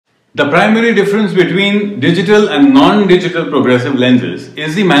The primary difference between digital and non-digital progressive lenses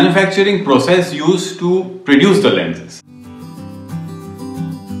is the manufacturing process used to produce the lenses.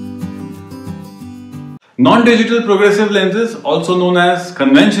 Non-digital progressive lenses, also known as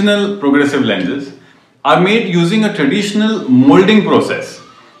conventional progressive lenses, are made using a traditional molding process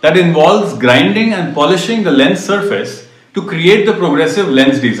that involves grinding and polishing the lens surface to create the progressive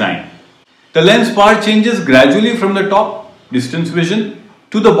lens design. The lens power changes gradually from the top, distance vision,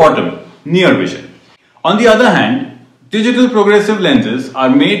 to the bottom, near vision. On the other hand, digital progressive lenses are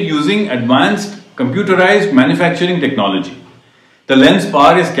made using advanced computerized manufacturing technology. The lens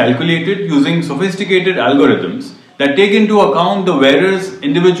power is calculated using sophisticated algorithms that take into account the wearer's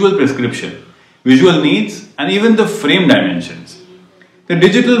individual prescription, visual needs, and even the frame dimensions. The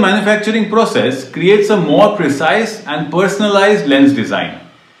digital manufacturing process creates a more precise and personalized lens design,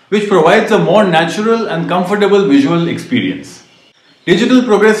 which provides a more natural and comfortable visual experience. Digital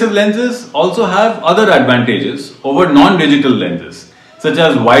progressive lenses also have other advantages over non-digital lenses, such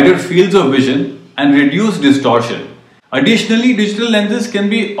as wider fields of vision and reduced distortion. Additionally, digital lenses can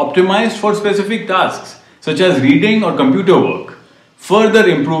be optimized for specific tasks, such as reading or computer work, further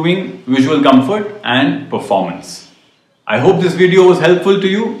improving visual comfort and performance. I hope this video was helpful to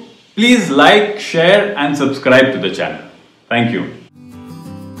you. Please like, share and subscribe to the channel. Thank you.